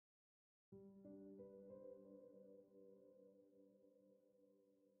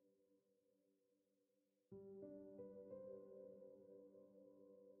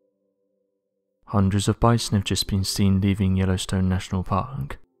Hundreds of bison have just been seen leaving Yellowstone National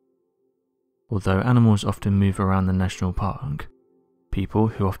Park. Although animals often move around the national park, people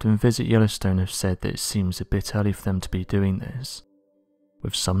who often visit Yellowstone have said that it seems a bit early for them to be doing this,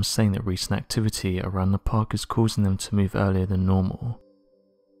 with some saying that recent activity around the park is causing them to move earlier than normal.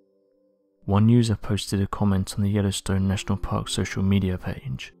 One user posted a comment on the Yellowstone National Park social media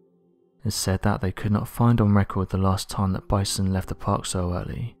page and said that they could not find on record the last time that bison left the park so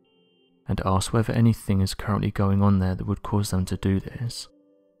early, and asked whether anything is currently going on there that would cause them to do this.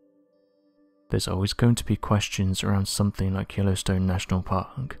 There's always going to be questions around something like Yellowstone National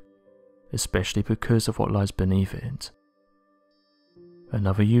Park, especially because of what lies beneath it.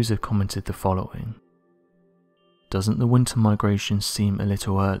 Another user commented the following: "Doesn't the winter migration seem a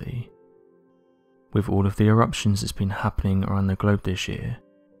little early? With all of the eruptions that's been happening around the globe this year,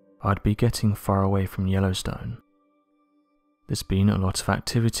 I'd be getting far away from Yellowstone. There's been a lot of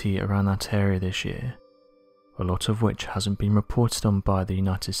activity around that area this year, a lot of which hasn't been reported on by the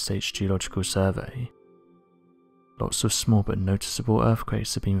United States Geological Survey. Lots of small but noticeable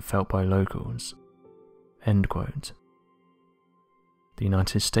earthquakes have been felt by locals." End quote. The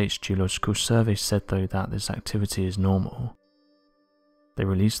United States Geological Survey said though that this activity is normal. They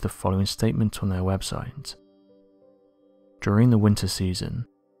released the following statement on their website: "During the winter season,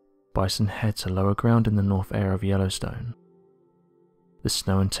 bison head to lower ground in the north area of Yellowstone. The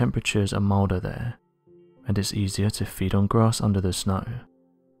snow and temperatures are milder there, and it's easier to feed on grass under the snow.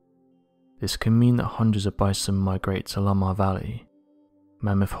 This can mean that hundreds of bison migrate to Lamar Valley,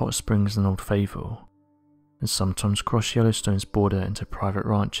 Mammoth Hot Springs and Old Faithful, and sometimes cross Yellowstone's border into private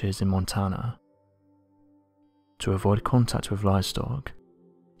ranches in Montana. To avoid contact with livestock,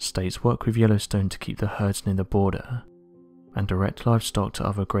 states work with Yellowstone to keep the herds near the border and direct livestock to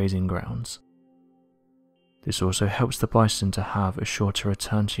other grazing grounds. This also helps the bison to have a shorter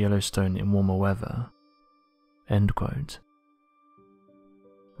return to Yellowstone in warmer weather." End quote.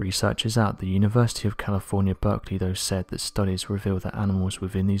 Researchers at the University of California, Berkeley though said that studies reveal that animals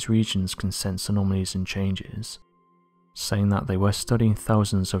within these regions can sense anomalies and changes, saying that they were studying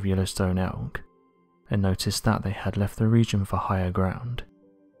thousands of Yellowstone elk and noticed that they had left the region for higher ground.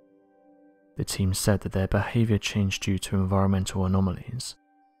 The team said that their behavior changed due to environmental anomalies.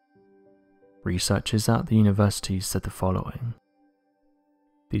 Researchers at the university said the following: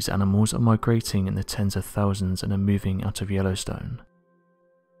 "These animals are migrating in the tens of thousands and are moving out of Yellowstone.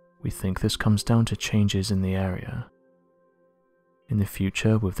 We think this comes down to changes in the area. In the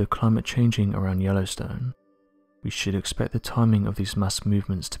future, with the climate changing around Yellowstone, we should expect the timing of these mass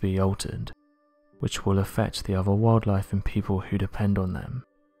movements to be altered, which will affect the other wildlife and people who depend on them,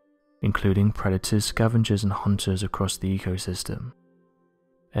 including predators, scavengers and hunters across the ecosystem."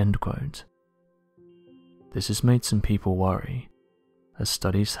 End quote. This has made some people worry, as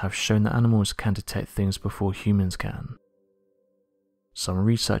studies have shown that animals can detect things before humans can. Some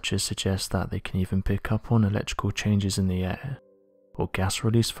researchers suggest that they can even pick up on electrical changes in the air, or gas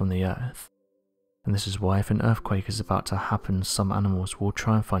released from the earth, and this is why if an earthquake is about to happen, some animals will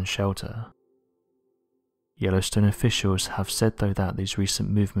try and find shelter. Yellowstone officials have said though that these recent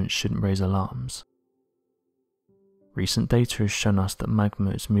movements shouldn't raise alarms. Recent data has shown us that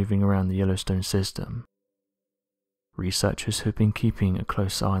magma is moving around the Yellowstone system. Researchers who have been keeping a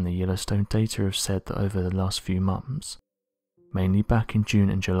close eye on the Yellowstone data have said that over the last few months, mainly back in June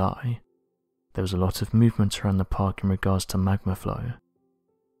and July, there was a lot of movement around the park in regards to magma flow.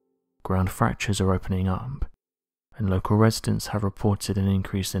 Ground fractures are opening up, and local residents have reported an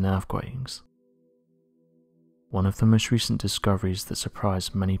increase in earthquakes. One of the most recent discoveries that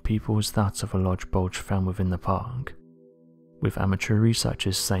surprised many people was that of a large bulge found within the park, with amateur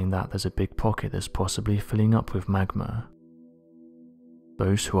researchers saying that there's a big pocket that's possibly filling up with magma.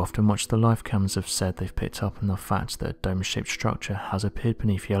 Those who often watch the live cams have said they've picked up on the fact that a dome-shaped structure has appeared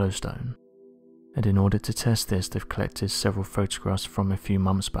beneath Yellowstone, and in order to test this they've collected several photographs from a few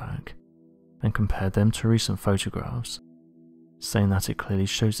months back and compared them to recent photographs, saying that it clearly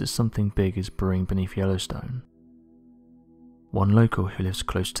shows that something big is brewing beneath Yellowstone. One local who lives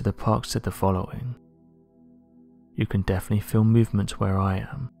close to the park said the following: "You can definitely feel movement where I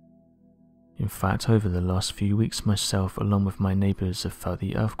am. In fact, over the last few weeks myself along with my neighbours have felt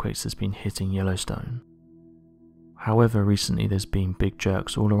the earthquakes that's been hitting Yellowstone. However, recently there's been big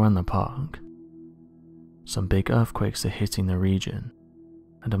jerks all around the park. Some big earthquakes are hitting the region,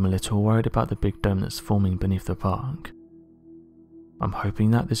 and I'm a little worried about the big dome that's forming beneath the park. I'm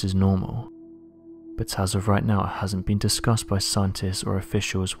hoping that this is normal, but as of right now it hasn't been discussed by scientists or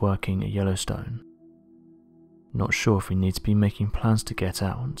officials working at Yellowstone. Not sure if we need to be making plans to get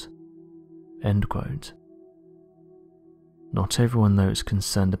out." End quote. Not everyone though is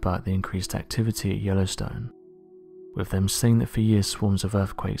concerned about the increased activity at Yellowstone, with them saying that for years swarms of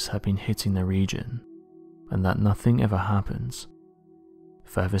earthquakes have been hitting the region, and that nothing ever happens.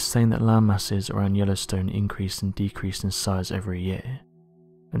 Further saying that land masses around Yellowstone increase and decrease in size every year,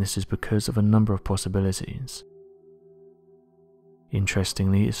 and this is because of a number of possibilities.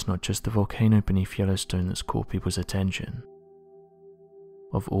 Interestingly, it's not just the volcano beneath Yellowstone that's caught people's attention.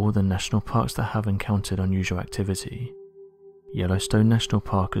 Of all the national parks that have encountered unusual activity, Yellowstone National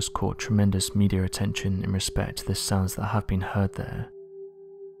Park has caught tremendous media attention in respect to the sounds that have been heard there.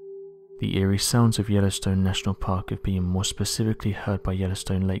 The eerie sounds of Yellowstone National Park have been more specifically heard by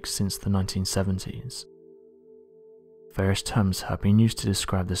Yellowstone Lake since the 1970s. Various terms have been used to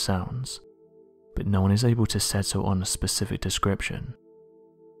describe the sounds, but no one is able to settle on a specific description.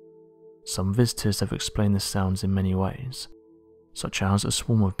 Some visitors have explained the sounds in many ways, such as a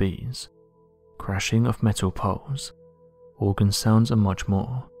swarm of bees, crashing of metal poles, organ sounds and much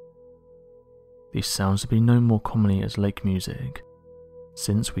more. These sounds have been known more commonly as lake music,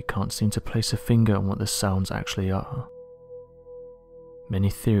 since we can't seem to place a finger on what the sounds actually are. Many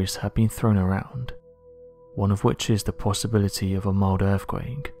theories have been thrown around, one of which is the possibility of a mild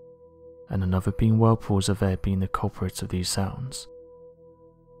earthquake, and another being whirlpools of air being the culprits of these sounds.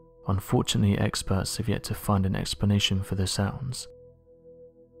 Unfortunately, experts have yet to find an explanation for the sounds.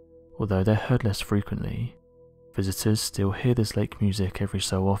 Although they're heard less frequently, visitors still hear this lake music every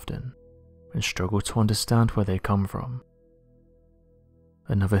so often, and struggle to understand where they come from.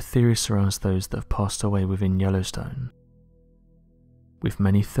 Another theory surrounds those that have passed away within Yellowstone. With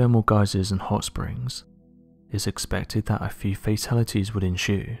many thermal geysers and hot springs, it's expected that a few fatalities would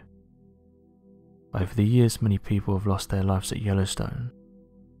ensue. Over the years, many people have lost their lives at Yellowstone,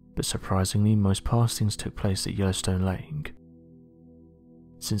 but surprisingly most passings took place at Yellowstone Lake.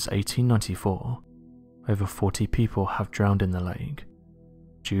 Since 1894, over 40 people have drowned in the lake,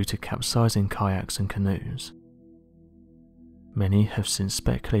 due to capsizing kayaks and canoes. Many have since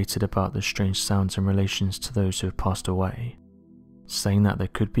speculated about the strange sounds in relation to those who have passed away, saying that there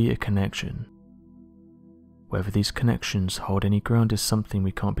could be a connection. Whether these connections hold any ground is something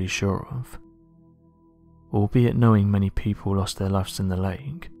we can't be sure of. Albeit knowing many people lost their lives in the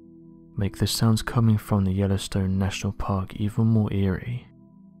lake, make the sounds coming from the Yellowstone National Park even more eerie.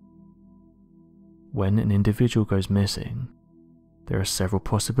 When an individual goes missing, there are several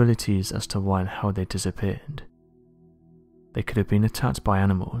possibilities as to why and how they disappeared. They could have been attacked by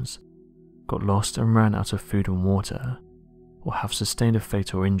animals, got lost and ran out of food and water, or have sustained a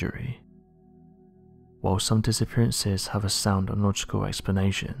fatal injury. While some disappearances have a sound and logical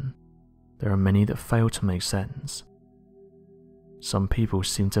explanation, there are many that fail to make sense. Some people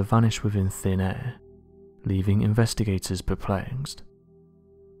seem to vanish within thin air, leaving investigators perplexed.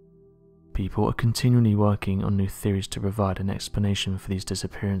 People are continually working on new theories to provide an explanation for these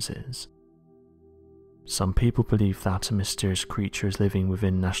disappearances. Some people believe that a mysterious creature is living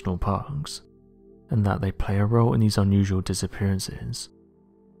within national parks, and that they play a role in these unusual disappearances.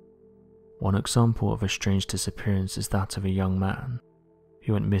 One example of a strange disappearance is that of a young man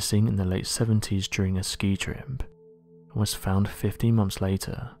who went missing in the late 70s during a ski trip and was found 15 months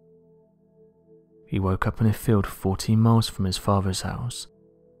later. He woke up in a field 14 miles from his father's house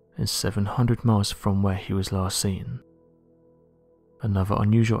and 700 miles from where he was last seen. Another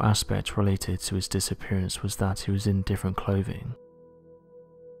unusual aspect related to his disappearance was that he was in different clothing.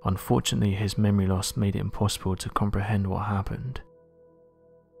 Unfortunately, his memory loss made it impossible to comprehend what happened.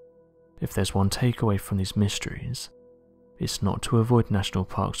 If there's one takeaway from these mysteries, it's not to avoid national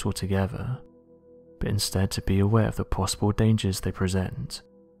parks altogether, but instead to be aware of the possible dangers they present.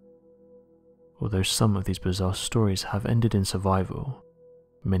 Although some of these bizarre stories have ended in survival,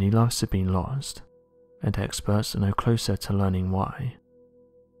 many lives have been lost, and experts are no closer to learning why.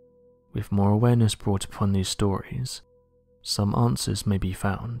 With more awareness brought upon these stories, some answers may be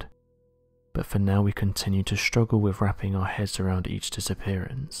found, but for now we continue to struggle with wrapping our heads around each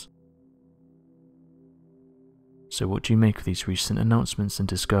disappearance. So what do you make of these recent announcements and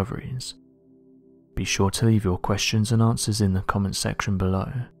discoveries? Be sure to leave your questions and answers in the comment section below,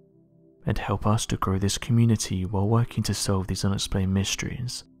 and help us to grow this community while working to solve these unexplained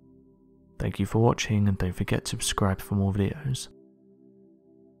mysteries. Thank you for watching, and don't forget to subscribe for more videos.